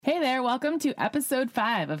welcome to episode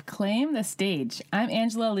 5 of Claim the Stage. I'm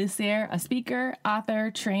Angela Lucier, a speaker,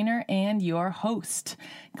 author, trainer, and your host.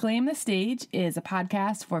 Claim the Stage is a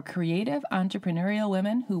podcast for creative entrepreneurial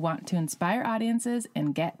women who want to inspire audiences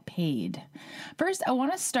and get paid. First, I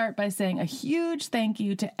want to start by saying a huge thank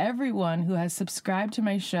you to everyone who has subscribed to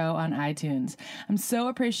my show on iTunes. I'm so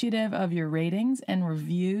appreciative of your ratings and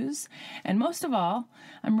reviews, and most of all,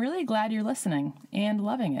 I'm really glad you're listening and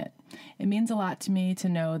loving it. It means a lot to me to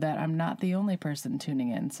know that I'm not the only person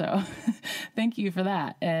tuning in. So thank you for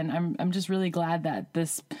that. And I'm just really glad that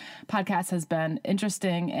this podcast has been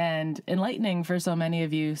interesting and enlightening for so many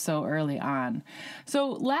of you so early on.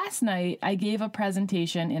 So last night I gave a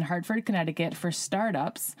presentation in Hartford, Connecticut for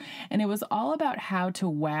startups, and it was all about how to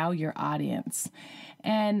wow your audience.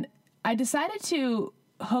 And I decided to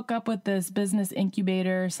hook up with this business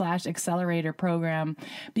incubator / accelerator program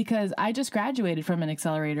because I just graduated from an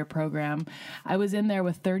accelerator program. I was in there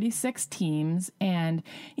with 36 teams, and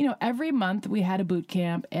every month we had a boot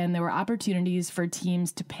camp and there were opportunities for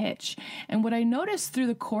teams to pitch. And what I noticed through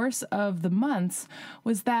the course of the months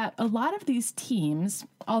was that a lot of these teams,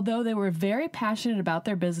 although they were very passionate about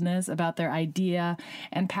their business, about their idea,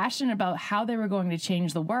 and passionate about how they were going to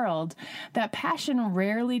change the world, that passion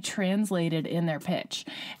rarely translated in their pitch.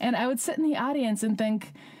 And I would sit in the audience and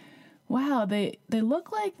think, wow, they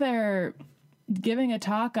look like they're giving a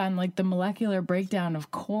talk on like the molecular breakdown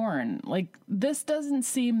of corn. Like, this doesn't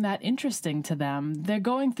seem that interesting to them. They're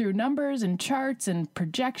going through numbers and charts and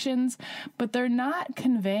projections, but they're not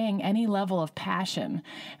conveying any level of passion.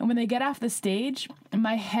 And when they get off the stage,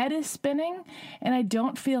 my head is spinning and I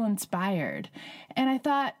don't feel inspired. And I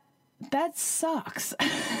thought, that sucks.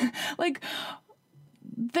 Like,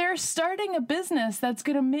 they're starting a business that's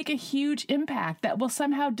going to make a huge impact, that will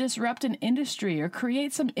somehow disrupt an industry or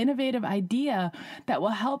create some innovative idea that will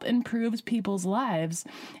help improve people's lives.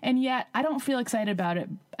 And yet I don't feel excited about it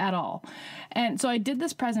at all. And so I did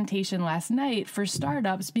this presentation last night for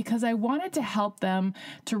startups because I wanted to help them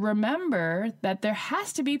to remember that there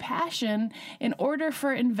has to be passion in order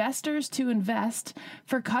for investors to invest,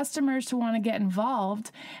 for customers to want to get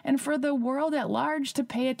involved, and for the world at large to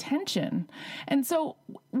pay attention. And so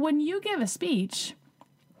when you give a speech,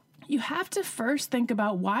 you have to first think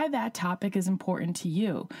about why that topic is important to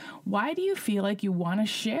you. Why do you feel like you want to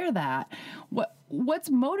share that? What's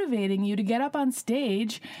motivating you to get up on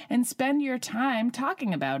stage and spend your time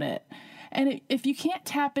talking about it? And if you can't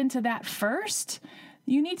tap into that first,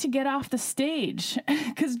 you need to get off the stage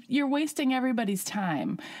because you're wasting everybody's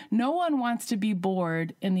time. No one wants to be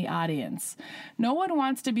bored in the audience. No one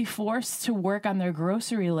wants to be forced to work on their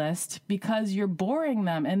grocery list because you're boring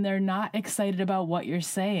them and they're not excited about what you're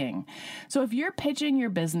saying. So if you're pitching your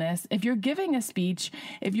business, if you're giving a speech,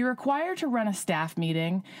 if you're required to run a staff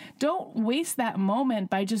meeting, don't waste that moment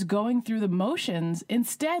by just going through the motions.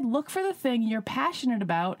 Instead, look for the thing you're passionate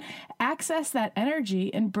about, access that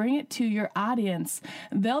energy, and bring it to your audience.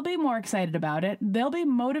 They'll be more excited about it. They'll be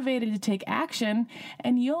motivated to take action,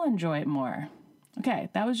 and you'll enjoy it more. Okay,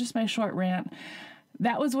 that was just my short rant.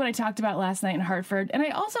 That was what I talked about last night in Hartford. And I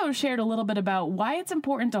also shared a little bit about why it's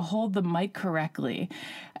important to hold the mic correctly.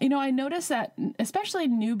 I noticed that especially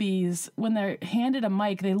newbies, when they're handed a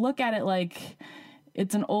mic, they look at it like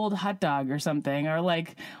it's an old hot dog or something, or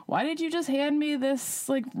like, why did you just hand me this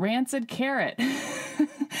like rancid carrot?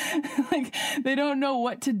 Like, they don't know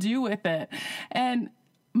what to do with it. And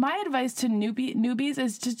my advice to newbies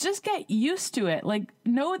is to just get used to it. Like,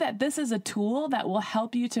 know that this is a tool that will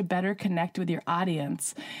help you to better connect with your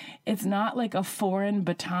audience. It's not like a foreign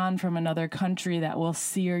baton from another country that will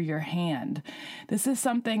sear your hand. This is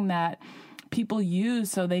something that people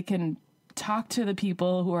use so they can talk to the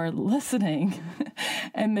people who are listening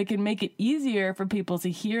and they can make it easier for people to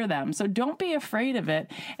hear them. So don't be afraid of it,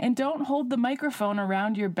 and don't hold the microphone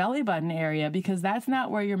around your belly button area because that's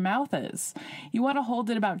not where your mouth is. You want to hold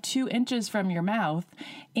it about 2 inches from your mouth,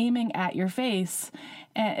 aiming at your face,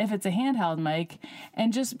 if it's a handheld mic,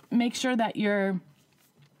 and just make sure that you're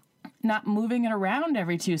not moving it around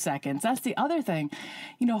every 2 seconds. That's the other thing.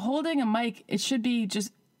 Holding a mic, it should be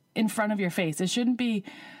just in front of your face. It shouldn't be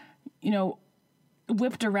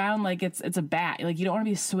whipped around like it's a bat. Like, you don't want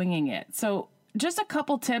to be swinging it. So just a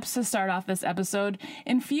couple tips to start off this episode.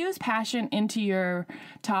 Infuse passion into your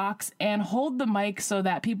talks and hold the mic so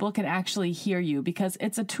that people can actually hear you, because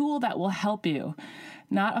it's a tool that will help you,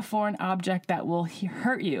 not a foreign object that will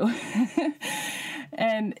hurt you.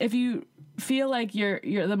 And if you feel like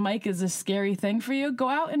the mic is a scary thing for you, go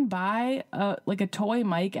out and buy a toy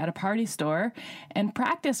mic at a party store and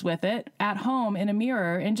practice with it at home in a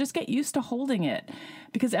mirror and just get used to holding it.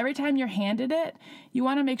 Because every time you're handed it, you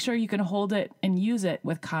want to make sure you can hold it and use it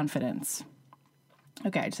with confidence.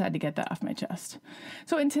 Okay, I just had to get that off my chest.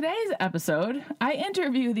 So in today's episode, I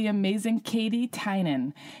interview the amazing Katie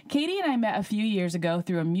Tynan. Katie and I met a few years ago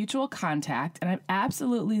through a mutual contact, and I've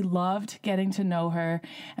absolutely loved getting to know her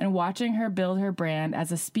and watching her build her brand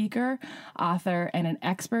as a speaker, author, and an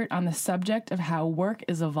expert on the subject of how work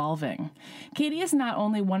is evolving. Katie is not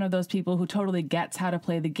only one of those people who totally gets how to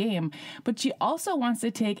play the game, but she also wants to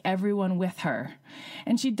take everyone with her.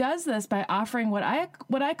 And she does this by offering what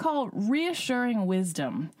I call reassuring wisdom,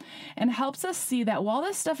 and helps us see that while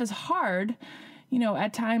this stuff is hard,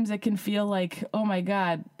 at times it can feel like, oh my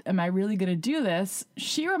God, am I really going to do this?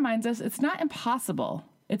 She reminds us it's not impossible.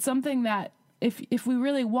 It's something that if we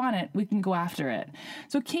really want it, we can go after it.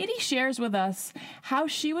 So Katie shares with us how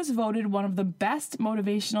she was voted one of the best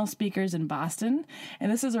motivational speakers in Boston. And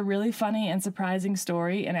this is a really funny and surprising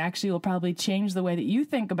story, and actually will probably change the way that you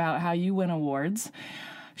think about how you win awards.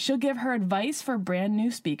 She'll give her advice for brand new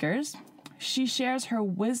speakers. She shares her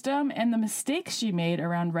wisdom and the mistakes she made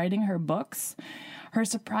around writing her books, her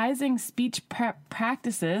surprising speech prep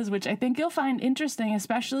practices, which I think you'll find interesting,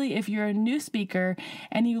 especially if you're a new speaker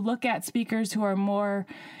and you look at speakers who are more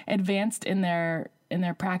advanced in their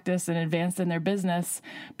practice and advanced in their business,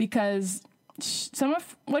 because some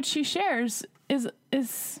of what she shares is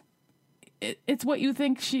it's what you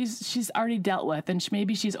think she's already dealt with, and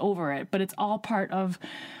maybe she's over it, but it's all part of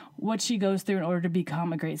what she goes through in order to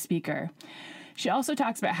become a great speaker. She also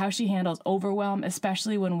talks about how she handles overwhelm,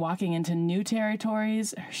 especially when walking into new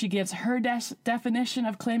territories. She gives her definition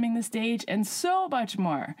of claiming the stage and so much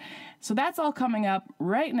more. So that's all coming up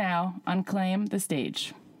right now on Claim the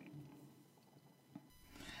Stage.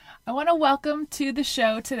 I want to welcome to the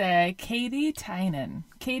show today Katie Tynan.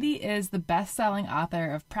 Katie is the best-selling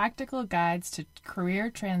author of Practical Guides to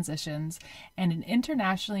Career Transitions and an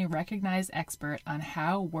internationally recognized expert on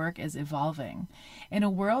how work is evolving. In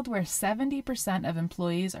a world where 70% of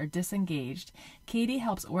employees are disengaged, Katie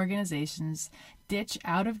helps organizations ditch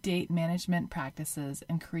out-of-date management practices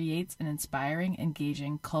and creates an inspiring,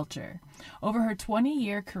 engaging culture. Over her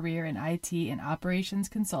 20-year career in IT and operations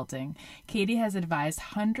consulting, Katie has advised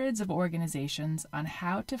hundreds of organizations on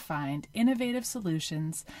how to find innovative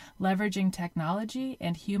solutions, leveraging technology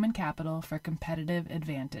and human capital for competitive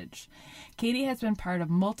advantage. Katie has been part of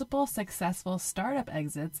multiple successful startup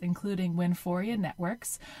exits, including Winforia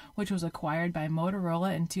Networks, which was acquired by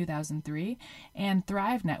Motorola in 2003, and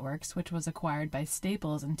Thrive Networks, which was acquired by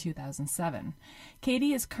Staples in 2007.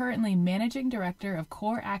 Katie is currently Managing Director of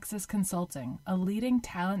Core Access Consulting, a leading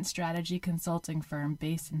talent strategy consulting firm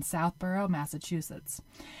based in Southborough, Massachusetts.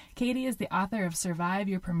 Katie is the author of Survive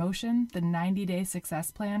Your Promotion, the 90-Day Success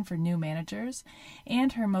Plan for New Managers,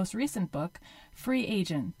 and her most recent book, Free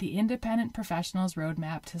Agent, the Independent Professional's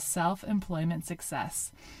Roadmap to Self-Employment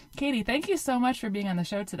Success. Katie, thank you so much for being on the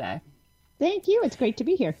show today. Thank you. It's great to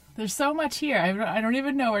be here. There's so much here. I don't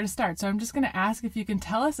even know where to start. So I'm just going to ask if you can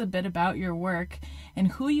tell us a bit about your work and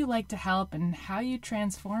who you like to help and how you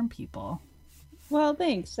transform people. Well,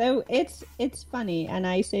 thanks. So it's funny, and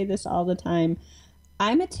I say this all the time.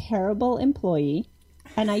 I'm a terrible employee,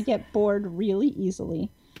 and I get bored really easily.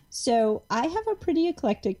 So I have a pretty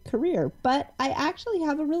eclectic career, but I actually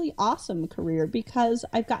have a really awesome career because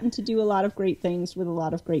I've gotten to do a lot of great things with a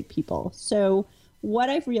lot of great people. So what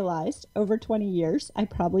I've realized over 20 years, I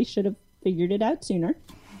probably should have figured it out sooner,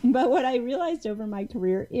 but what I realized over my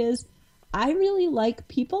career is I really like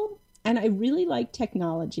people and I really like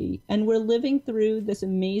technology. And we're living through this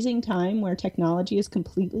amazing time where technology is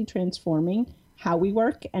completely transforming how we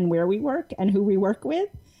work and where we work and who we work with.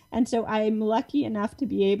 And so I'm lucky enough to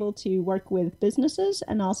be able to work with businesses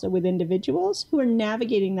and also with individuals who are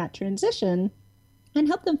navigating that transition and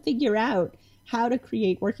help them figure out how to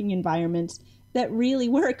create working environments that really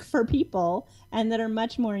work for people and that are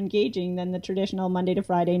much more engaging than the traditional Monday to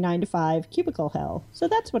Friday, 9 to 5 cubicle hell. So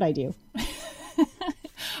that's what I do.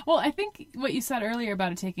 Well, I think what you said earlier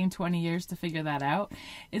about it taking 20 years to figure that out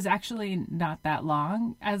is actually not that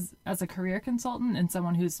long. As a career consultant and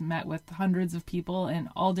someone who's met with hundreds of people in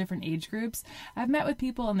all different age groups, I've met with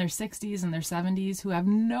people in their 60s and their 70s who have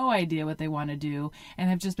no idea what they want to do and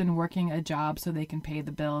have just been working a job so they can pay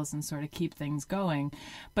the bills and sort of keep things going.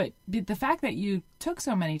 But the fact that you took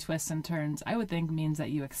so many twists and turns, I would think means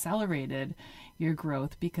that you accelerated your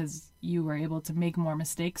growth because you were able to make more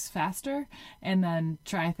mistakes faster and then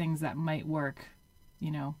try things that might work,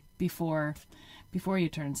 before before you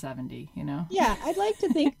turn 70, you know? Yeah, I'd like to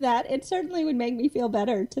think that. It certainly would make me feel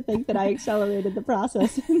better to think that I accelerated the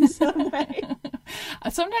process in some way.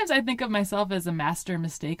 Sometimes I think of myself as a master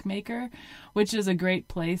mistake maker, which is a great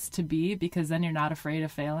place to be because then you're not afraid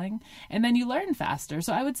of failing and then you learn faster.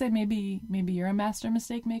 So I would say maybe you're a master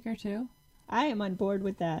mistake maker too. I am on board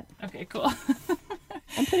with that. Okay, cool.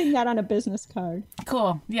 I'm putting that on a business card.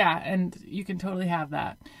 Cool. Yeah, and you can totally have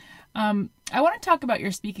that. I want to talk about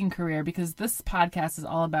your speaking career because this podcast is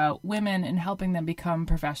all about women and helping them become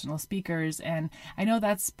professional speakers. And I know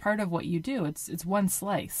that's part of what you do. It's one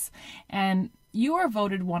slice. And you are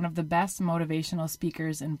voted one of the best motivational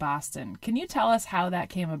speakers in Boston. Can you tell us how that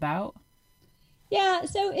came about? Yeah,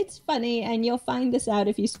 so it's funny, and you'll find this out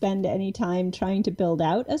if you spend any time trying to build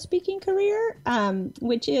out a speaking career,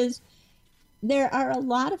 which is there are a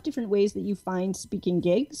lot of different ways that you find speaking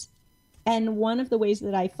gigs. And one of the ways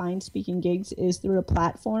that I find speaking gigs is through a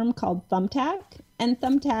platform called Thumbtack. And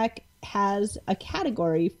Thumbtack has a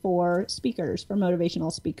category for speakers, for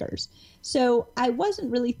motivational speakers. So I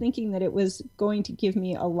wasn't really thinking that it was going to give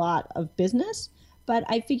me a lot of business, but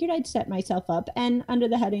I figured I'd set myself up. And under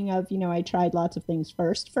the heading of, I tried lots of things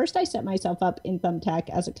first. First, I set myself up in Thumbtack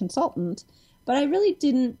as a consultant, but I really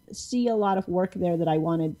didn't see a lot of work there that I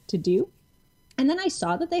wanted to do. And then I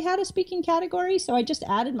saw that they had a speaking category, so I just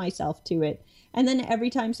added myself to it. And then every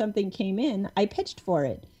time something came in, I pitched for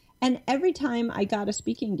it. And every time I got a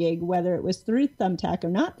speaking gig, whether it was through Thumbtack or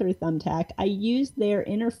not through Thumbtack, I used their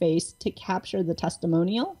interface to capture the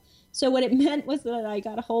testimonial. So what it meant was that I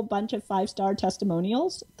got a whole bunch of 5-star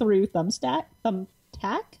testimonials through Thumbtack.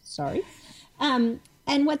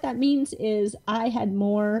 And what that means is I had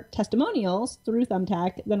more testimonials through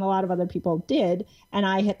Thumbtack than a lot of other people did, and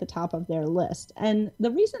I hit the top of their list. And the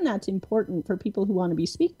reason that's important for people who want to be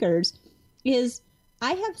speakers is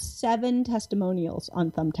I have 7 testimonials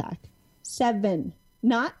on Thumbtack. 7.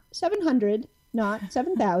 Not 700, not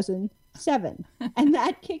 7,000, 7. And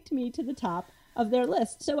that kicked me to the top of their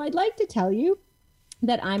list. So I'd like to tell you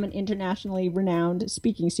that I'm an internationally renowned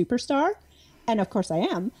speaking superstar, and of course I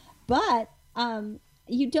am, but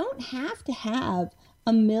you don't have to have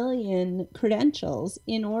a million credentials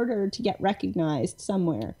in order to get recognized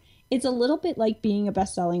somewhere. It's a little bit like being a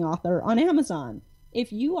best-selling author on Amazon.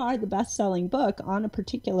 If you are the best-selling book on a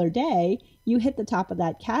particular day, you hit the top of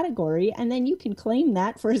that category, and then you can claim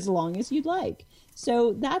that for as long as you'd like.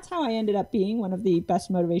 So that's how I ended up being one of the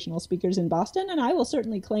best motivational speakers in Boston, and I will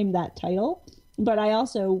certainly claim that title. But I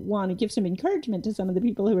also want to give some encouragement to some of the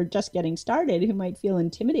people who are just getting started who might feel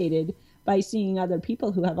intimidated by seeing other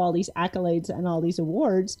people who have all these accolades and all these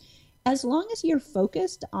awards. As long as you're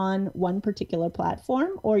focused on one particular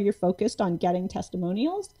platform or you're focused on getting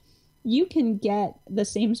testimonials, you can get the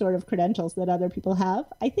same sort of credentials that other people have.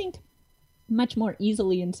 I think much more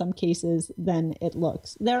easily in some cases than it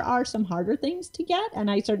looks. There are some harder things to get,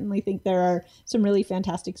 and I certainly think there are some really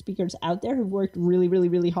fantastic speakers out there who've worked really, really,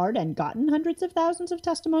 really hard and gotten hundreds of thousands of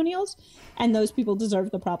testimonials, and those people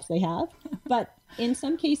deserve the props they have. But in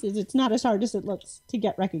some cases, it's not as hard as it looks to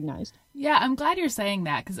get recognized. Yeah, I'm glad you're saying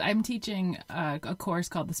that because I'm teaching a course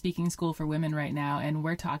called the Speaking School for Women right now, and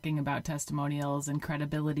we're talking about testimonials and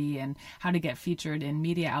credibility and how to get featured in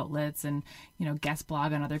media outlets and, guest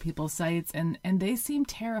blog on other people's sites. And they seem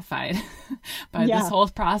terrified by this whole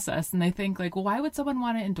process. And they think well, why would someone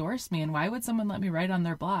want to endorse me? And why would someone let me write on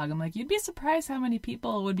their blog? I'm like, you'd be surprised how many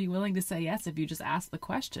people would be willing to say yes if you just asked the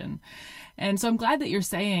question. And so I'm glad that you're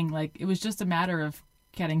saying it was just a matter of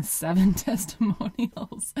getting 7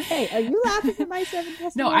 testimonials. Hey, are you laughing at my 7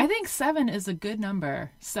 testimonials? No, I think 7 is a good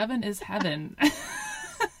number. 7 is heaven.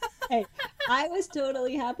 Hey, I was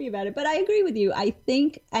totally happy about it, but I agree with you. I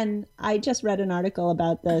think, and I just read an article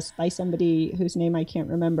about this by somebody whose name I can't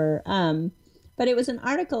remember, but it was an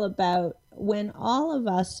article about when all of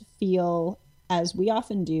us feel, as we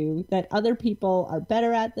often do, that other people are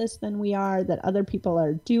better at this than we are, that other people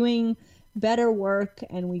are doing better work,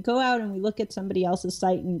 and we go out and we look at somebody else's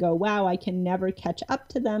site and go, wow, I can never catch up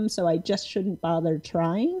to them, so I just shouldn't bother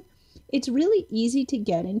trying. It's really easy to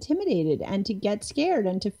get intimidated and to get scared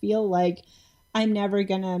and to feel like I'm never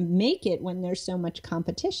going to make it when there's so much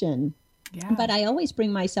competition. Yeah. But I always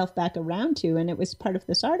bring myself back around to, and it was part of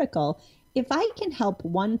this article, if I can help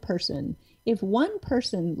one person, if one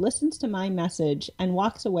person listens to my message and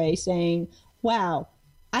walks away saying, wow,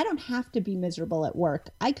 I don't have to be miserable at work.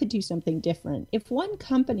 I could do something different. If one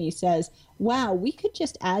company says, wow, we could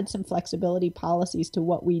just add some flexibility policies to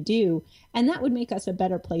what we do, and that would make us a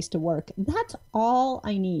better place to work, that's all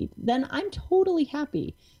I need. Then I'm totally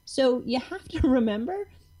happy. So you have to remember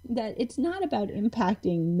that it's not about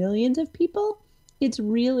impacting millions of people. It's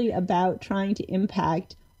really about trying to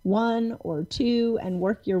impact one or two and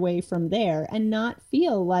work your way from there, and not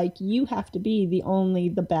feel like you have to be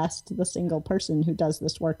the best, the single person who does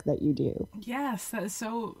this work that you do. Yes, that is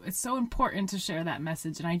it's so important to share that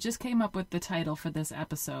message. And I just came up with the title for this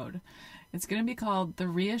episode. It's going to be called The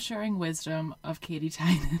Reassuring Wisdom of Katie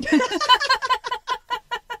Tynan.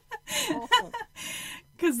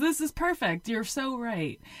 Because this is perfect. You're so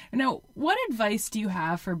right. Now, what advice do you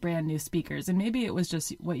have for brand new speakers? And maybe it was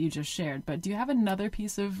just what you just shared, but do you have another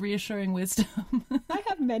piece of reassuring wisdom? I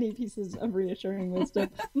have many pieces of reassuring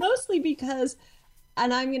wisdom, mostly because,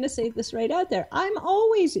 and I'm going to say this right out there, I'm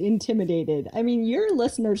always intimidated. I mean, your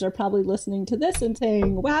listeners are probably listening to this and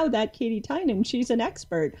saying, wow, that Katie Tynan, she's an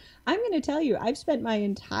expert. I'm going to tell you, I've spent my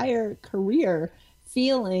entire career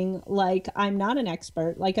feeling like I'm not an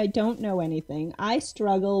expert, like I don't know anything. I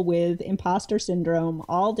struggle with imposter syndrome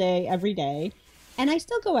all day, every day, and I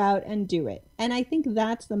still go out and do it. And I think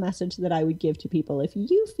that's the message that I would give to people. If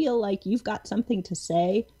you feel like you've got something to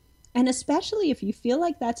say, and especially if you feel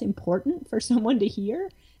like that's important for someone to hear,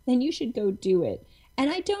 then you should go do it. And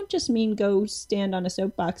I don't just mean go stand on a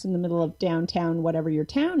soapbox in the middle of downtown, whatever your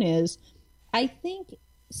town is. I think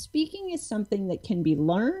speaking is something that can be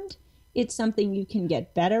learned. It's something you can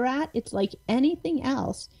get better at. It's like anything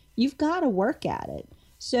else. You've got to work at it.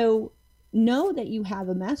 So know that you have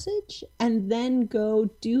a message and then go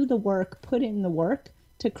do the work, put in the work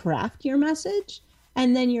to craft your message.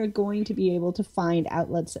 And then you're going to be able to find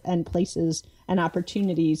outlets and places and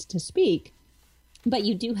opportunities to speak. But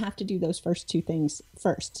you do have to do those first two things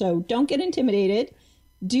first. So don't get intimidated.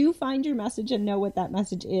 Do find your message and know what that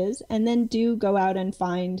message is, and then do go out and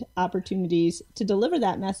find opportunities to deliver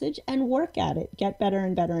that message and work at it. Get better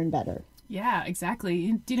and better and better. Yeah,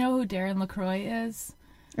 exactly. Do you know who Darren LaCroix is?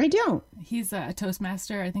 I don't. He's a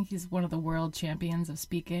Toastmaster. I think he's one of the world champions of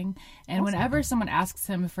speaking. And whenever someone asks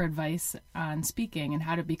him for advice on speaking and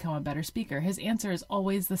how to become a better speaker, his answer is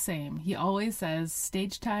always the same. He always says,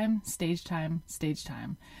 stage time, stage time, stage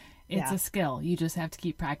time. It's a skill. You just have to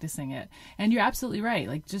keep practicing it. And you're absolutely right.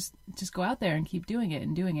 Like, just go out there and keep doing it,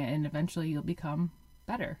 and eventually you'll become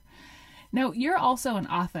better. Now, you're also an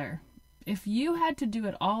author. If you had to do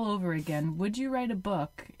it all over again, would you write a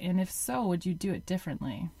book? And if so, would you do it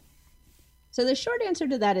differently? So the short answer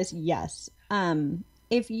to that is yes.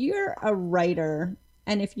 If you're a writer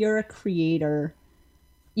and if you're a creator,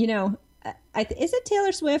 you know, is it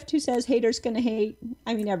Taylor Swift who says haters gonna hate?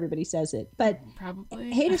 I mean, everybody says it, but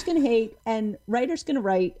probably haters gonna hate, and writers gonna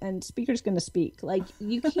write, and speakers gonna speak. Like,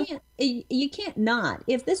 you can't not.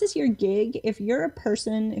 If this is your gig, if you're a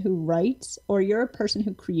person who writes or you're a person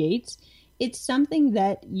who creates, it's something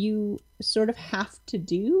that you sort of have to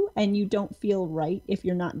do, and you don't feel right if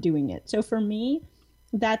you're not doing it. So for me,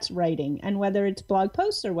 that's writing, and whether it's blog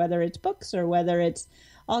posts or whether it's books or whether it's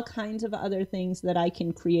all kinds of other things that I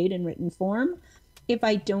can create in written form. If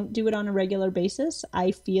I don't do it on a regular basis,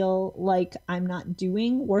 I feel like I'm not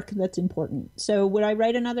doing work that's important. So would I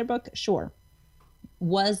write another book? Sure.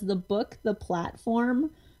 Was the book the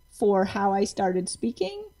platform for how I started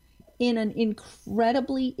speaking in an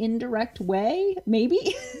incredibly indirect way?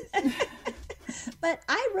 Maybe. But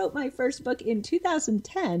I wrote my first book in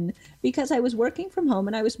 2010 because I was working from home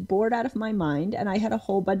and I was bored out of my mind, and I had a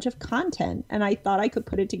whole bunch of content, and I thought I could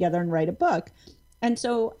put it together and write a book. And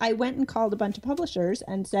so I went and called a bunch of publishers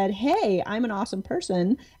and said, hey, I'm an awesome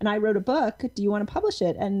person and I wrote a book. Do you want to publish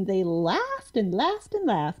it? And they laughed and laughed and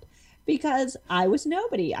laughed because I was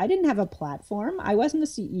nobody. I didn't have a platform. I wasn't a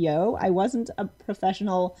CEO. I wasn't a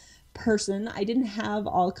professional person. I didn't have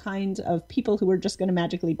all kinds of people who were just going to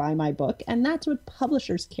magically buy my book. And that's what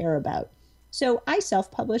publishers care about. So I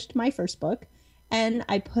self-published my first book and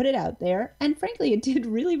I put it out there. And frankly, it did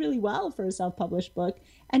really, really well for a self-published book.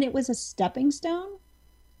 And it was a stepping stone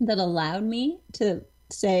that allowed me to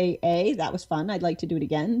say, A, that was fun. I'd like to do it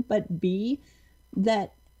again. But B,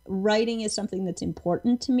 that writing is something that's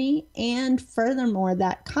important to me. And furthermore,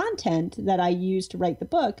 that content that I use to write the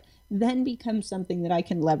book then becomes something that I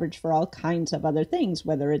can leverage for all kinds of other things,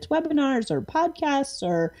 whether it's webinars or podcasts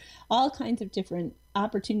or all kinds of different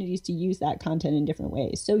opportunities to use that content in different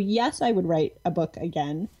ways. So yes, I would write a book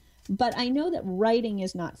again, but I know that writing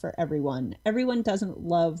is not for everyone. Everyone doesn't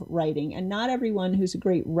love writing, and not everyone who's a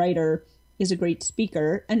great writer is a great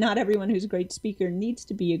speaker, and not everyone who's a great speaker needs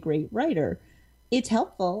to be a great writer. It's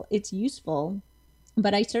helpful, it's useful,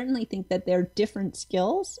 but I certainly think that they're different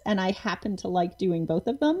skills, and I happen to like doing both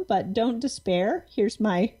of them. But don't despair. Here's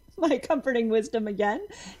my my comforting wisdom again.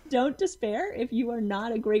 Don't despair. If you are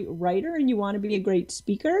not a great writer and you want to be a great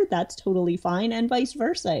speaker, that's totally fine. And vice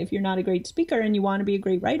versa. If you're not a great speaker and you want to be a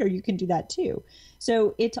great writer, you can do that too.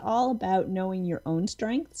 So it's all about knowing your own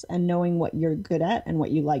strengths and knowing what you're good at and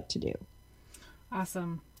what you like to do.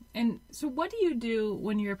 Awesome. And so what do you do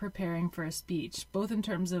when you're preparing for a speech, both in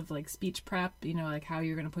terms of like speech prep, like how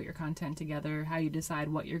you're going to put your content together, how you decide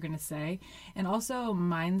what you're going to say, and also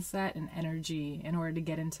mindset and energy in order to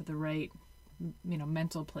get into the right,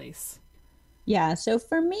 mental place? Yeah, so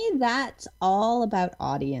for me, that's all about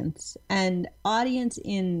audience, and audience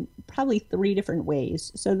in probably 3 different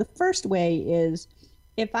ways. So the first way is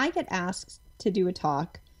if I get asked to do a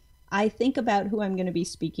talk, I think about who I'm going to be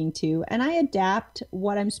speaking to, and I adapt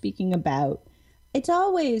what I'm speaking about. It's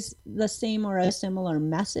always the same or a similar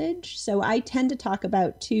message. So I tend to talk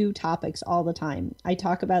about 2 topics all the time. I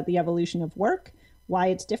talk about the evolution of work, why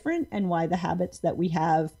it's different, and why the habits that we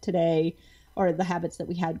have today or the habits that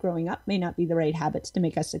we had growing up may not be the right habits to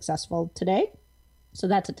make us successful today. So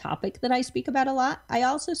that's a topic that I speak about a lot. I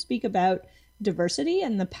also speak about diversity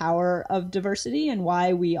and the power of diversity and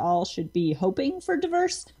why we all should be hoping for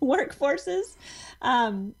diverse workforces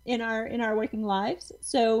in our working lives.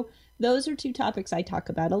 So those are 2 topics I talk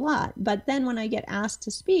about a lot. But then when I get asked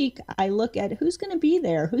to speak, I look at who's going to be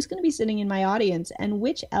there, who's going to be sitting in my audience, and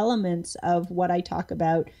which elements of what I talk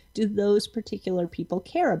about do those particular people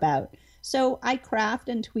care about. So I craft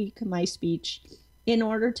and tweak my speech in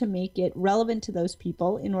order to make it relevant to those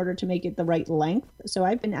people, in order to make it the right length. So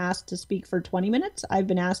I've been asked to speak for 20 minutes, I've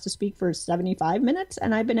been asked to speak for 75 minutes,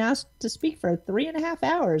 and I've been asked to speak for 3.5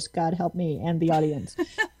 hours, God help me, and the audience.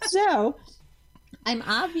 So I'm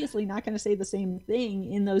obviously not going to say the same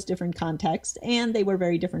thing in those different contexts, and they were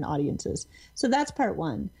very different audiences. So that's part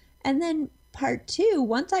 1. And then part 2,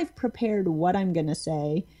 once I've prepared what I'm going to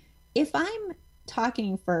say, if I'm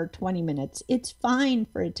talking for 20 minutes, it's fine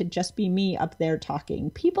for it to just be me up there talking.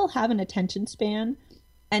 People have an attention span,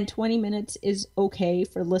 and 20 minutes is okay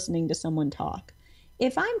for listening to someone talk.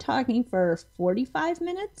 If I'm talking for 45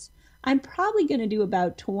 minutes, I'm probably going to do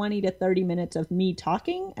about 20 to 30 minutes of me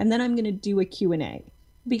talking, and then I'm going to do a Q&A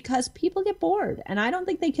because people get bored, and I don't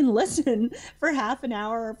think they can listen for half an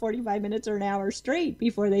hour or 45 minutes or an hour straight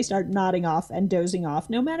before they start nodding off and dozing off,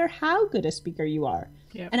 no matter how good a speaker you are.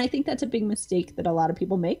 Yep. And I think that's a big mistake that a lot of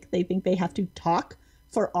people make. They think they have to talk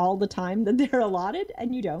for all the time that they're allotted,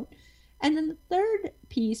 and you don't. And then the third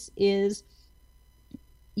piece is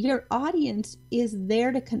your audience is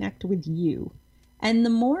there to connect with you. And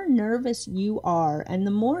the more nervous you are, and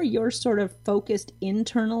the more you're sort of focused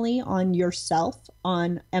internally on yourself,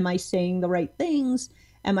 on am I saying the right things?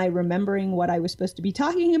 Am I remembering what I was supposed to be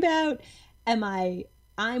talking about?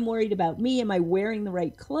 I'm worried about me. Am I wearing the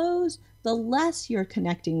right clothes? The less you're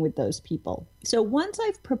connecting with those people. So once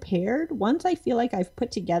I've prepared, once I feel like I've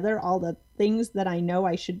put together all the things that I know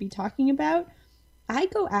I should be talking about, I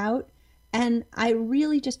go out and I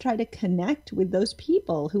really just try to connect with those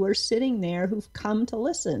people who are sitting there who've come to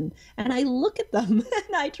listen. And I look at them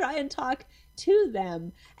and I try and talk to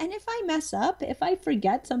them. And if I mess up, if I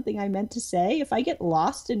forget something I meant to say, if I get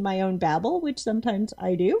lost in my own babble, which sometimes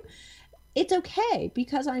I do, it's okay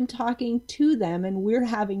because I'm talking to them and we're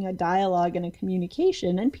having a dialogue and a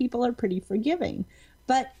communication, and people are pretty forgiving.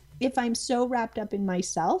 But if I'm so wrapped up in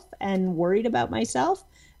myself and worried about myself,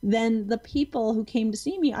 then the people who came to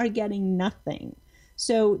see me are getting nothing.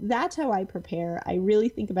 So that's how I prepare. I really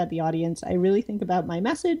think about the audience. I really think about my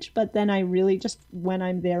message, but then I really just, when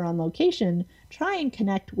I'm there on location, try and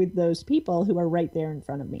connect with those people who are right there in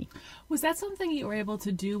front of me. Was that something you were able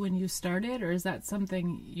to do when you started, or is that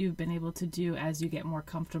something you've been able to do as you get more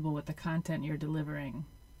comfortable with the content you're delivering?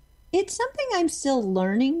 It's something I'm still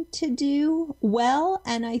learning to do well,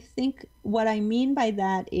 and I think what I mean by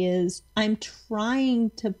that is I'm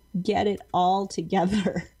trying to get it all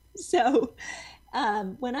together. So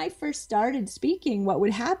when I first started speaking, what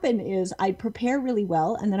would happen is I'd prepare really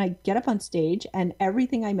well, and then I'd get up on stage, and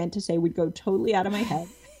everything I meant to say would go totally out of my head,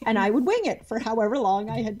 and I would wing it for however long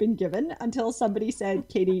I had been given until somebody said,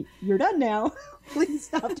 "Katie, you're done now. Please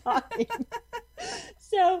stop talking."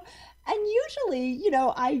 So... And usually,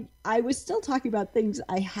 I was still talking about things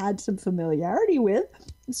I had some familiarity with.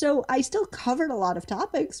 So I still covered a lot of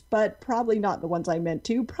topics, but probably not the ones I meant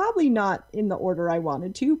to, probably not in the order I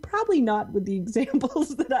wanted to, probably not with the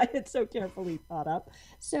examples that I had so carefully thought up.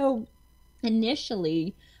 So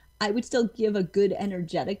initially, I would still give a good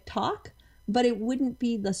energetic talk, but it wouldn't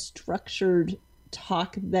be the structured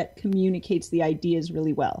talk that communicates the ideas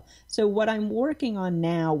really well. So what I'm working on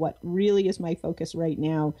now, what really is my focus right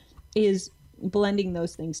now, is blending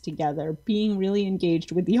those things together, being really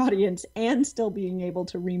engaged with the audience and still being able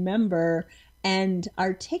to remember and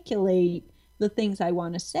articulate the things I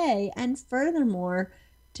want to say. And furthermore,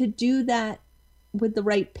 to do that with the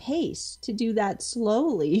right pace, to do that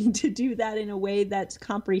slowly, to do that in a way that's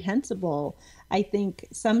comprehensible. I think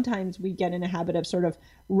sometimes we get in a habit of sort of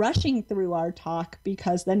rushing through our talk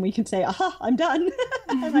because then we can say, aha, I'm done.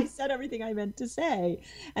 And I said everything I meant to say.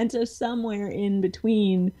 And so somewhere in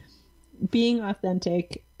between being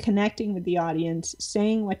authentic, connecting with the audience,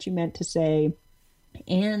 saying what you meant to say,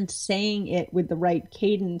 and saying it with the right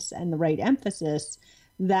cadence and the right emphasis,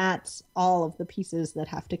 that's all of the pieces that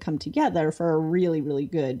have to come together for a really, really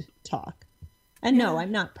good talk. And no,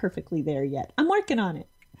 I'm not perfectly there yet. I'm working on it.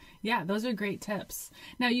 Yeah, those are great tips.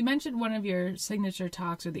 Now, you mentioned one of your signature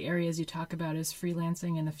talks, or the areas you talk about, is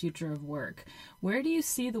freelancing and the future of work. Where do you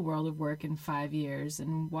see the world of work in 5 years,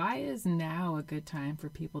 and why is now a good time for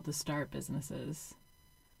people to start businesses?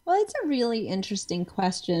 Well, it's a really interesting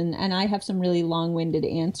question, and I have some really long-winded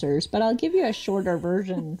answers, but I'll give you a shorter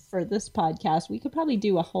version for this podcast. We could probably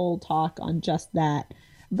do a whole talk on just that.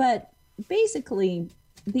 But basically,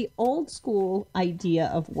 the old school idea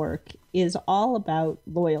of work is all about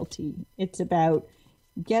loyalty. It's about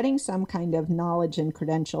getting some kind of knowledge and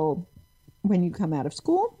credential when you come out of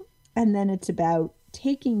school, and then it's about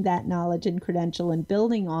taking that knowledge and credential and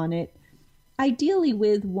building on it, ideally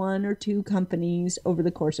with one or two companies over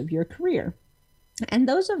the course of your career. And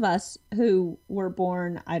those of us who were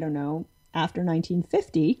born, I don't know, after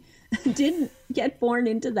 1950 didn't get born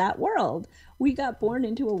into that world. We got born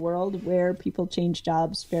into a world where people change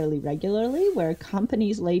jobs fairly regularly, where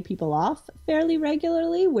companies lay people off fairly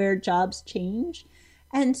regularly, where jobs change.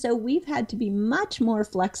 And so we've had to be much more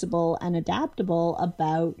flexible and adaptable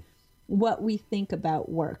about what we think about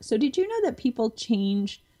work. So did you know that people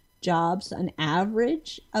change jobs an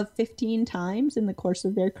average of 15 times in the course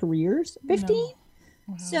of their careers? 15? No.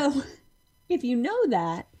 Wow. So if you know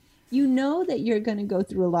that you're going to go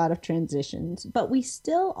through a lot of transitions, but we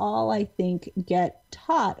still all, I think, get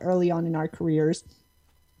taught early on in our careers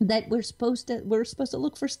that we're supposed to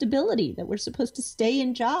look for stability, that we're supposed to stay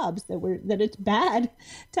in jobs, that it's bad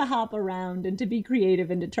to hop around and to be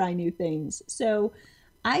creative and to try new things. So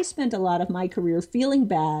I spent a lot of my career feeling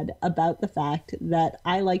bad about the fact that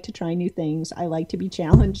I like to try new things. I like to be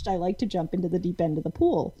challenged. I like to jump into the deep end of the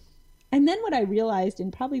pool. And then what I realized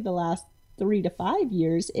in probably the last 3 to 5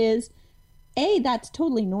 years is, A, that's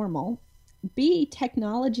totally normal. B,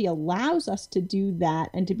 technology allows us to do that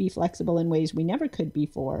and to be flexible in ways we never could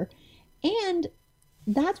before. And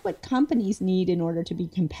that's what companies need in order to be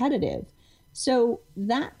competitive. So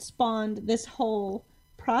that spawned this whole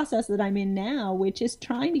process that I'm in now, which is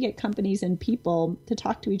trying to get companies and people to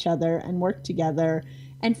talk to each other and work together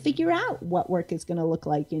and figure out what work is going to look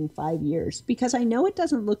like in 5 years. Because I know it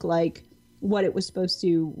doesn't look like what it was supposed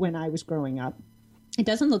to when I was growing up. It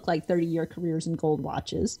doesn't look like 30-year careers and gold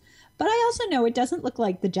watches. But I also know it doesn't look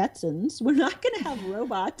like the Jetsons. We're not going to have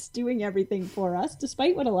robots doing everything for us,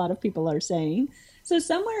 despite what a lot of people are saying. So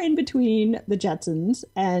somewhere in between the Jetsons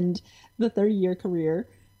and the 30-year career,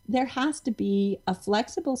 there has to be a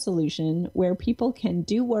flexible solution where people can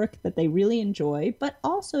do work that they really enjoy, but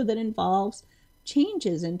also that involves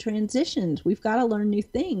changes and transitions. We've got to learn new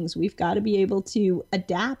things. We've got to be able to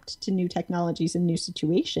adapt to new technologies and new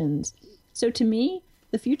situations. So to me,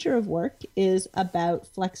 the future of work is about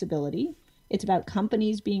flexibility. It's about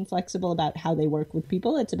companies being flexible about how they work with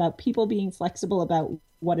people. It's about people being flexible about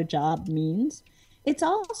what a job means. It's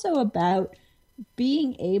also about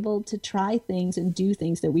being able to try things and do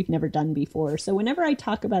things that we've never done before. So whenever I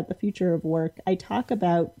talk about the future of work, I talk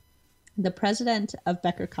about the president of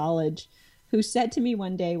Becker College, who said to me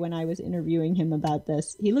one day when I was interviewing him about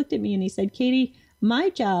this, he looked at me and he said, "Katie, my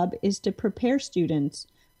job is to prepare students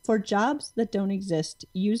for jobs that don't exist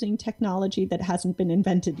using technology that hasn't been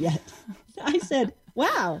invented yet." I said,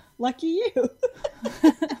 wow, lucky you.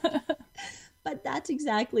 But that's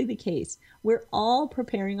exactly the case. We're all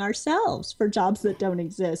preparing ourselves for jobs that don't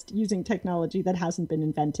exist using technology that hasn't been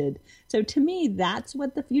invented. So to me, that's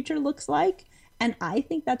what the future looks like. And I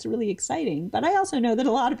think that's really exciting. But I also know that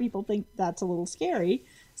a lot of people think that's a little scary.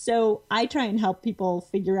 So I try and help people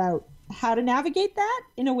figure out how to navigate that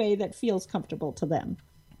in a way that feels comfortable to them.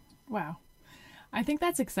 Wow. I think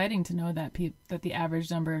that's exciting to know that that the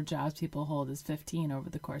average number of jobs people hold is 15 over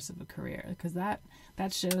the course of a career, because that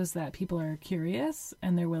shows that people are curious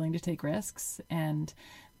and they're willing to take risks and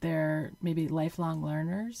they're maybe lifelong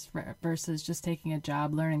learners versus just taking a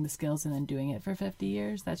job, learning the skills, and then doing it for 50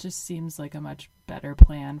 years. That just seems like a much better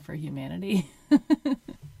plan for humanity.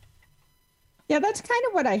 Yeah, that's kind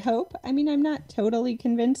of what I hope. I mean, I'm not totally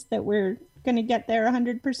convinced that we're going to get there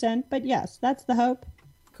 100%, but yes, that's the hope.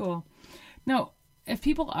 Cool. Now, if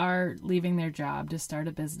people are leaving their job to start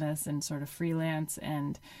a business and sort of freelance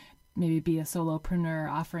and maybe be a solopreneur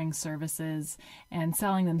offering services and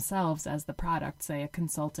selling themselves as the product, say a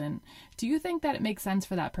consultant, do you think that it makes sense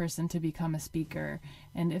for that person to become a speaker?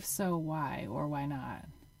 And if so, why or why not?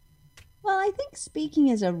 Well, I think speaking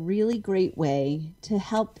is a really great way to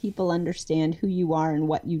help people understand who you are and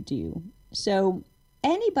what you do. So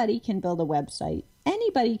anybody can build a website.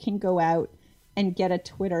 Anybody can go out and get a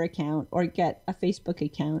Twitter account or get a Facebook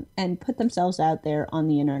account and put themselves out there on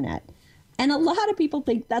the internet. And a lot of people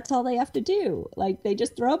think that's all they have to do. Like they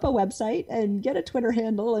just throw up a website and get a Twitter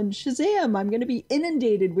handle and shazam, I'm going to be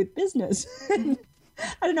inundated with business. I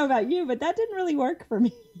don't know about you, but that didn't really work for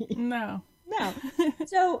me. No.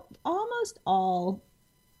 So almost all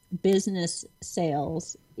business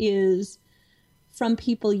sales is from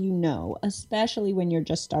people you know, especially when you're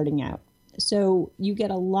just starting out. So you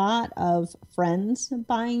get a lot of friends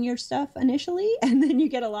buying your stuff initially, and then you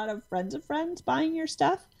get a lot of friends buying your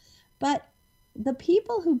stuff. But the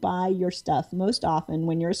people who buy your stuff most often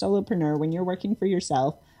when you're a solopreneur, when you're working for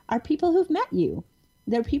yourself, are people who've met you.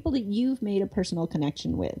 They're people that you've made a personal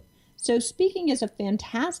connection with. So speaking is a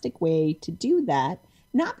fantastic way to do that,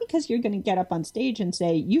 not because you're going to get up on stage and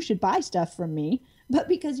say, you should buy stuff from me, but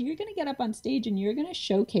because you're going to get up on stage and you're going to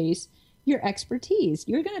showcase your expertise.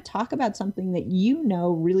 You're going to talk about something that you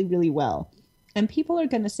know really, really well. And people are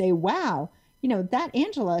going to say, wow, that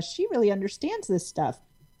Angela, she really understands this stuff.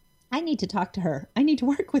 I need to talk to her. I need to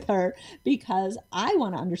work with her because I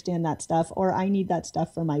want to understand that stuff, or I need that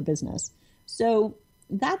stuff for my business. So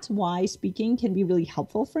that's why speaking can be really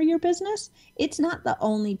helpful for your business. It's not the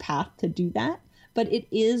only path to do that, but it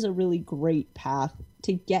is a really great path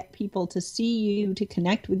to get people to see you, to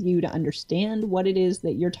connect with you, to understand what it is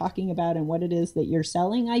that you're talking about and what it is that you're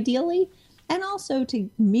selling ideally, and also to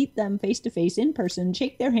meet them face-to-face in person,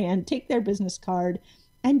 shake their hand, take their business card,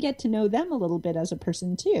 and get to know them a little bit as a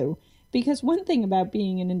person too. Because one thing about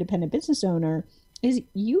being an independent business owner is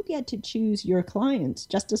you get to choose your clients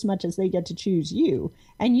just as much as they get to choose you.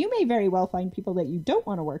 And you may very well find people that you don't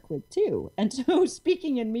want to work with too. And so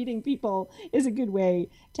speaking and meeting people is a good way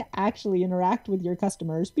to actually interact with your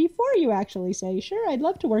customers before you actually say, sure, I'd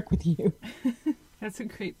love to work with you. That's a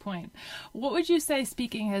great point. What would you say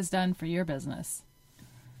speaking has done for your business?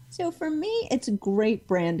 So for me, it's great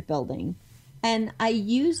brand building. And I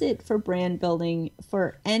use it for brand building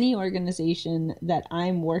for any organization that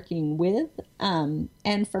I'm working with,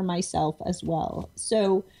 and for myself as well.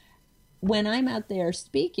 So when I'm out there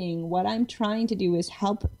speaking, what I'm trying to do is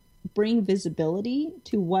help bring visibility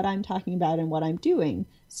to what I'm talking about and what I'm doing.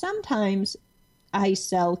 Sometimes I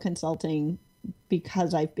sell consulting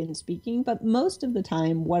because I've been speaking, but most of the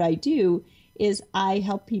time what I do is I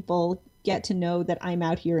help people get to know that I'm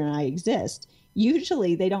out here and I exist.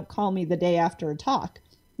 Usually they don't call me the day after a talk.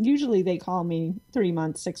 Usually they call me 3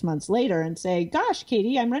 months, 6 months later and say, gosh,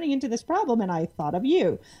 Katie, I'm running into this problem and I thought of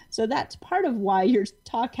you. So that's part of why your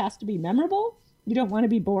talk has to be memorable. You don't want to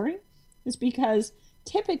be boring. It's because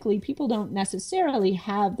typically people don't necessarily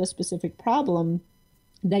have the specific problem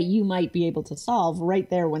that you might be able to solve right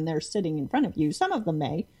there when they're sitting in front of you. Some of them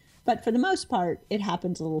may, but for the most part, it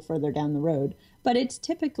happens a little further down the road. But it's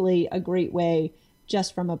typically a great way,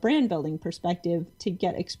 just from a brand building perspective, to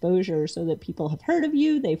get exposure so that people have heard of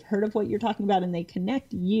you, they've heard of what you're talking about, and they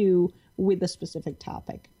connect you with a specific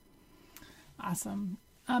topic. Awesome.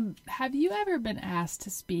 Have you ever been asked to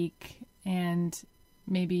speak and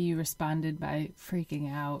maybe you responded by freaking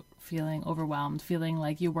out, feeling overwhelmed, feeling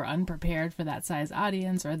like you were unprepared for that size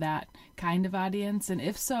audience or that kind of audience? And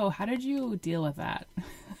if so, how did you deal with that?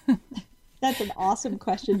 That's an awesome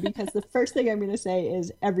question, because the first thing I'm going to say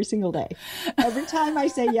is every single day. Every time I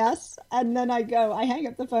say yes, and then I hang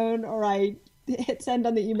up the phone or I hit send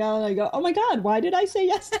on the email and I go, oh my God, why did I say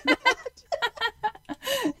yes to that?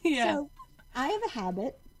 Yeah. So I have a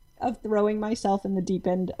habit of throwing myself in the deep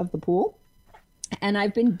end of the pool, and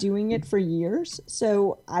I've been doing it for years.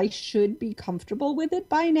 So I should be comfortable with it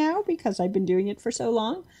by now because I've been doing it for so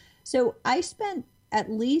long. So I spent at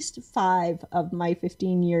least 5 of my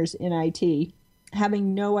 15 years in IT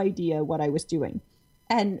having no idea what I was doing.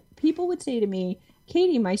 And people would say to me,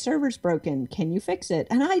 Katie, my server's broken. Can you fix it?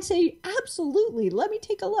 And I'd say, absolutely. Let me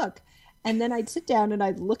take a look. And then I'd sit down and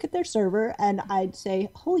I'd look at their server and I'd say,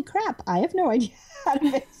 holy crap, I have no idea how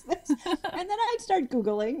to fix this. And then I'd start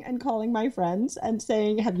Googling and calling my friends and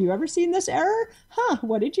saying, have you ever seen this error?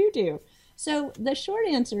 What did you do? So the short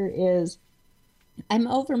answer is I'm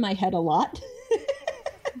over my head a lot.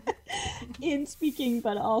 In speaking,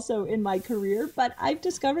 but also in my career. But I've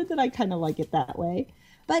discovered that I kind of like it that way.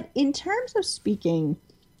 But in terms of speaking,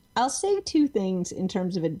 I'll say two things in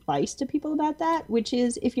terms of advice to people about that, which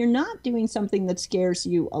is if you're not doing something that scares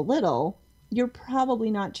you a little, you're probably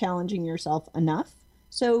not challenging yourself enough.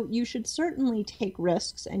 So you should certainly take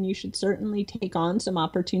risks and you should certainly take on some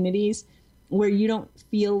opportunities where you don't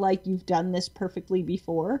feel like you've done this perfectly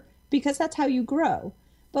before, because that's how you grow.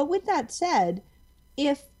 But with that said,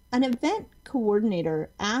 if an event coordinator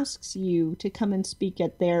asks you to come and speak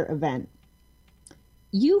at their event,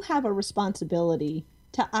 you have a responsibility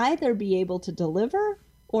to either be able to deliver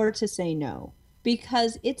or to say no,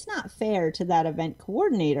 because it's not fair to that event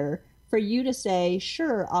coordinator for you to say,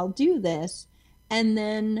 sure, I'll do this, and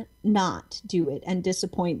then not do it and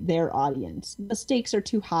disappoint their audience. The stakes are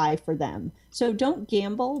too high for them. So don't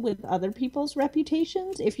gamble with other people's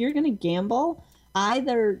reputations. If you're going to gamble,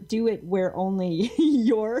 either do it where only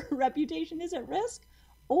your reputation is at risk,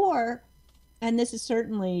 or, and this is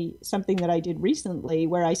certainly something that I did recently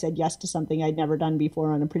where I said yes to something I'd never done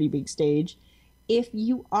before on a pretty big stage. If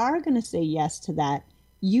you are going to say yes to that,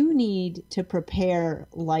 you need to prepare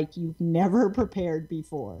like you've never prepared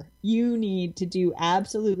before. You need to do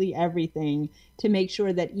absolutely everything to make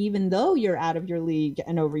sure that even though you're out of your league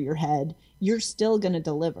and over your head, you're still going to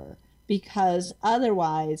deliver, because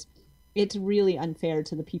otherwise it's really unfair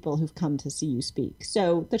to the people who've come to see you speak.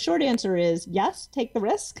 So the short answer is yes, take the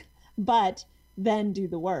risk, but then do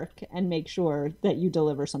the work and make sure that you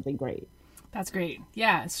deliver something great. That's great.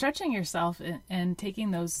 Yeah, stretching yourself and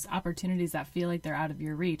taking those opportunities that feel like they're out of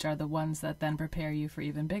your reach are the ones that then prepare you for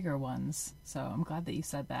even bigger ones. So I'm glad that you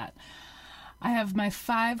said that. I have my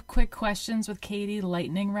 5 quick questions with Katie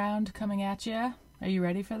lightning round coming at you. Are you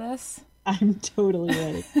ready for this? I'm totally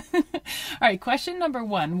ready. All right, question number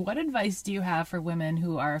 1. What advice do you have for women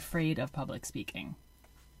who are afraid of public speaking?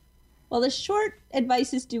 Well, the short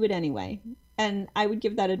advice is do it anyway. And I would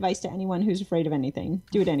give that advice to anyone who's afraid of anything.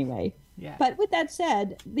 Do it anyway. Yeah. But with that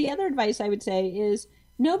said, the other advice I would say is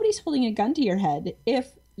nobody's holding a gun to your head. If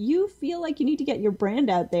you feel like you need to get your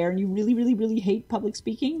brand out there and you really, really, really hate public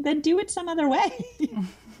speaking, then do it some other way.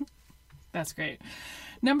 That's great.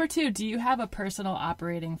 Number 2, do you have a personal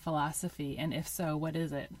operating philosophy? And if so, what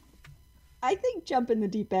is it? I think jump in the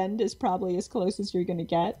deep end is probably as close as you're going to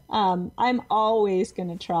get. I'm always going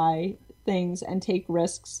to try things and take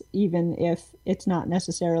risks, even if it's not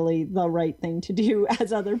necessarily the right thing to do,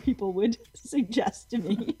 as other people would suggest to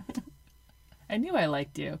me. I knew I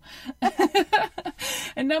liked you.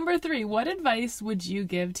 And number 3, what advice would you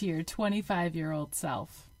give to your 25-year-old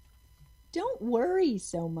self? Don't worry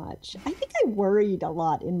so much. I think I worried a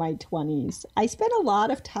lot in my 20s. I spent a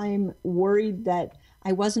lot of time worried that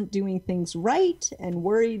I wasn't doing things right, and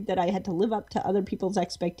worried that I had to live up to other people's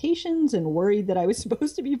expectations, and worried that I was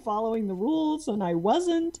supposed to be following the rules and I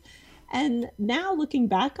wasn't. And now looking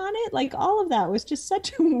back on it, like all of that was just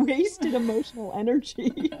such wasted emotional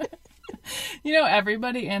energy. You know,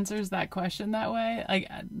 everybody answers that question that way. Like,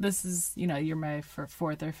 this is, you know, you're my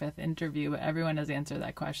 4th or 5th interview, but everyone has answered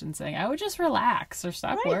that question saying, I would just relax or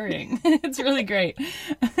stop worrying. It's really great.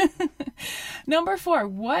 Number 4,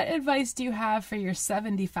 what advice do you have for your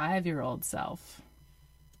 75-year-old self?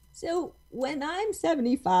 So when I'm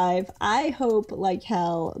 75, I hope like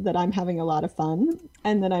hell that I'm having a lot of fun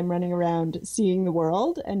and that I'm running around seeing the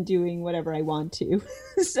world and doing whatever I want to.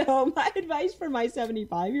 So my advice for my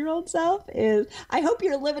 75-year-old self is I hope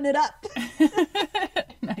you're living it up.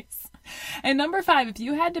 Nice. And number 5, if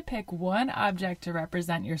you had to pick one object to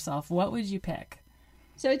represent yourself, what would you pick?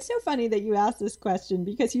 So it's so funny that you asked this question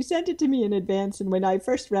because you sent it to me in advance. And when I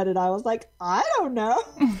first read it, I was like, I don't know.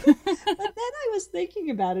 But then I was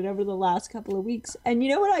thinking about it over the last couple of weeks. And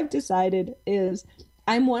you know what I've decided is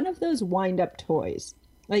I'm one of those wind up toys.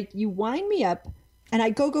 Like you wind me up and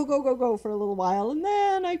I go for a little while. And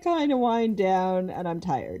then I kind of wind down and I'm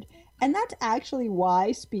tired. And that's actually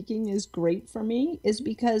why speaking is great for me, is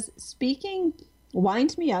because speaking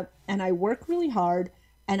winds me up and I work really hard.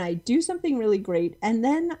 And I do something really great, and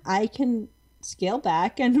then I can scale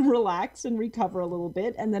back and relax and recover a little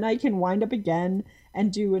bit, and then I can wind up again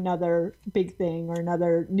and do another big thing or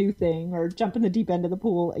another new thing or jump in the deep end of the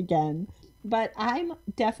pool again. But I'm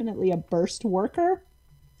definitely a burst worker.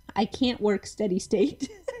 I can't work steady state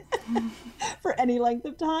for any length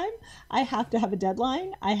of time. I have to have a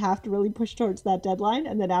deadline. I have to really push towards that deadline,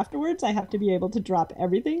 and then afterwards I have to be able to drop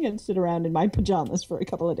everything and sit around in my pajamas for a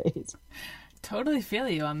couple of days. Totally feel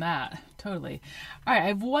you on that. Totally. All right, I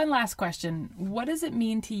have one last question. What does it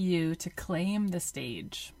mean to you to claim the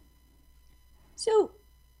stage? So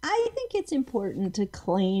I think it's important to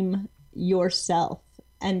claim yourself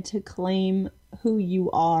and to claim who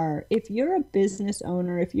you are. If you're a business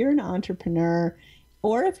owner, if you're an entrepreneur,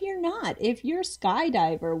 Or if you're not, if you're a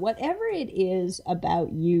skydiver, whatever it is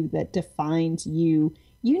about you that defines you,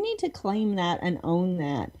 you need to claim that and own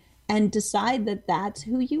that and decide that that's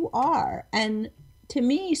who you are. And to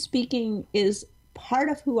me, speaking is part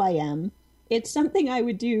of who I am. It's something I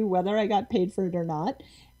would do whether I got paid for it or not.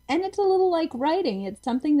 And it's a little like writing. It's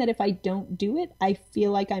something that if I don't do it, I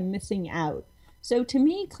feel like I'm missing out. So to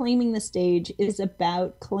me, claiming the stage is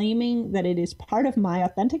about claiming that it is part of my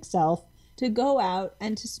authentic self to go out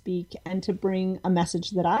and to speak and to bring a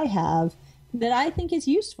message that I have that I think is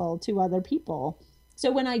useful to other people.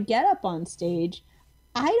 So when I get up on stage,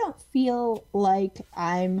 I don't feel like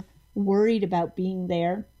I'm worried about being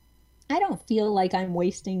there. I don't feel like I'm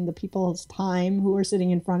wasting the people's time who are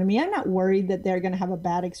sitting in front of me. I'm not worried that they're going to have a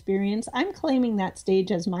bad experience. I'm claiming that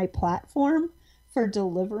stage as my platform for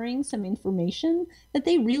delivering some information that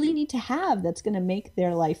they really need to have that's going to make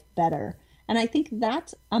their life better. And I think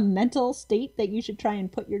that's a mental state that you should try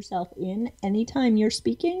and put yourself in anytime you're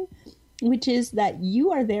speaking, which is that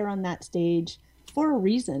you are there on that stage for a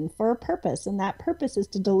reason, for a purpose. And that purpose is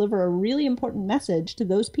to deliver a really important message to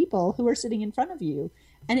those people who are sitting in front of you.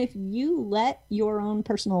 And if you let your own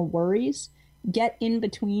personal worries get in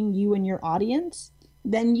between you and your audience,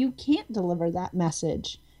 then you can't deliver that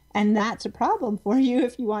message. And that's a problem for you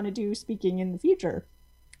if you want to do speaking in the future.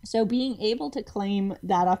 So being able to claim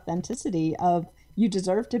that authenticity of you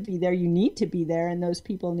deserve to be there, you need to be there, and those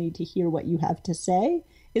people need to hear what you have to say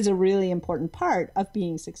is a really important part of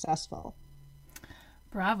being successful.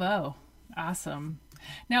 Bravo. Awesome.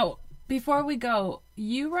 Now, before we go,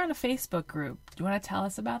 you run a Facebook group. Do you want to tell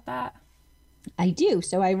us about that? I do.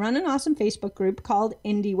 So I run an awesome Facebook group called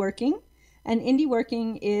Indie Working. And Indie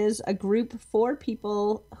Working is a group for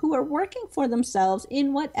people who are working for themselves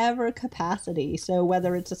in whatever capacity. So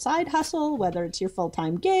whether it's a side hustle, whether it's your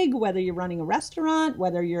full-time gig, whether you're running a restaurant,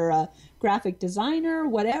 whether you're a graphic designer,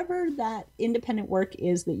 whatever that independent work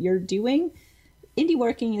is that you're doing, Indie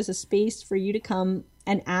Working is a space for you to come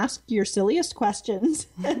and ask your silliest questions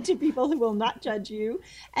to people who will not judge you,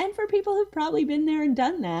 and for people who've probably been there and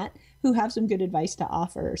done that, who have some good advice to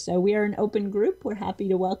offer. So we are an open group. We're happy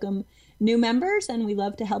to welcome new members, and we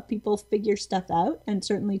love to help people figure stuff out, and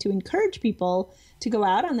certainly to encourage people to go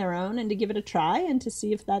out on their own and to give it a try and to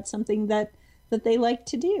see if that's something that they like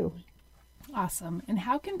to do. Awesome. And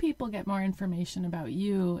how can people get more information about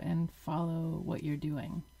you and follow what you're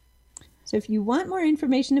doing? So if you want more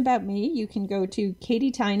information about me, you can go to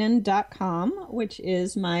katietynan.com, which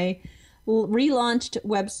is my relaunched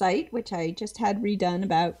website, which I just had redone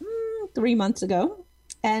about 3 months ago.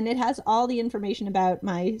 And it has all the information about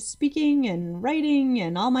my speaking and writing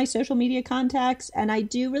and all my social media contacts. And I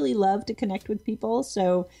do really love to connect with people.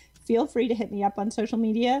 So feel free to hit me up on social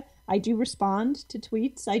media. I do respond to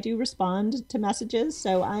tweets. I do respond to messages.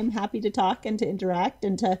 So I'm happy to talk and to interact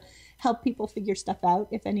and to help people figure stuff out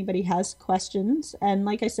if anybody has questions. And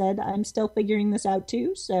like I said, I'm still figuring this out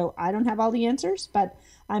too. So I don't have all the answers, but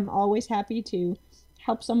I'm always happy to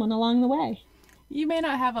help someone along the way. You may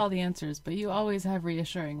not have all the answers, but you always have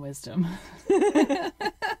reassuring wisdom.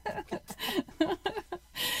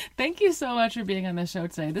 Thank you so much for being on the show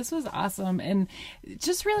today. This was awesome and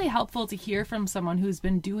just really helpful to hear from someone who's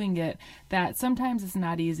been doing it, that sometimes it's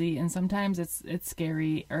not easy and sometimes it's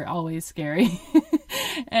scary, or always scary.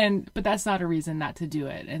 But that's not a reason not to do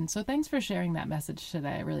it. And so thanks for sharing that message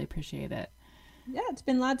today. I really appreciate it. Yeah, it's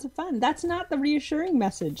been lots of fun. That's not the reassuring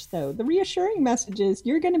message, though. The reassuring message is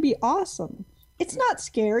you're going to be awesome. It's not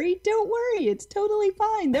scary. Don't worry. It's totally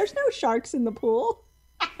fine. There's no sharks in the pool.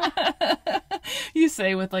 You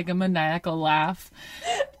say with like a maniacal laugh.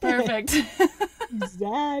 Perfect.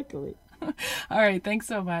 Exactly. All right. Thanks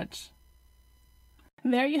so much.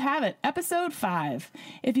 There you have it, episode 5.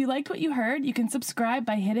 If you liked what you heard, you can subscribe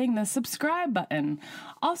by hitting the subscribe button.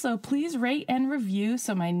 Also, please rate and review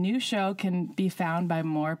so my new show can be found by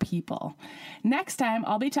more people. Next time,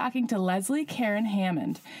 I'll be talking to Leslie Karen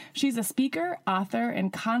Hammond. She's a speaker, author,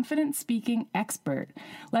 and confident speaking expert.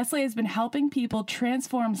 Leslie has been helping people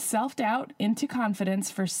transform self-doubt into confidence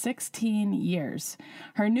for 16 years.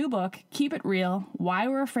 Her new book, Keep It Real: Why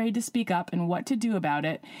We're Afraid to Speak Up and What to Do About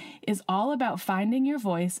It, is all about finding your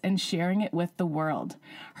voice and sharing it with the world.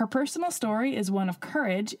 Her personal story is one of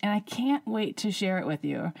courage, and I can't wait to share it with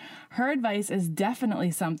you. Her advice is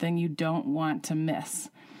definitely something you don't want to miss.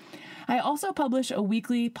 I also publish a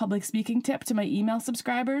weekly public speaking tip to my email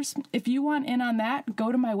subscribers. If you want in on that, go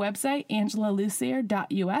to my website,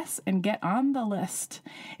 angelalucier.us, and get on the list.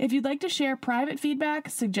 If you'd like to share private feedback,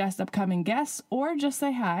 suggest upcoming guests, or just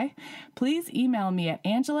say hi, please email me at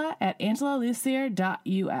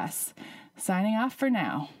angela@angelalucier.us. Signing off for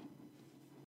now.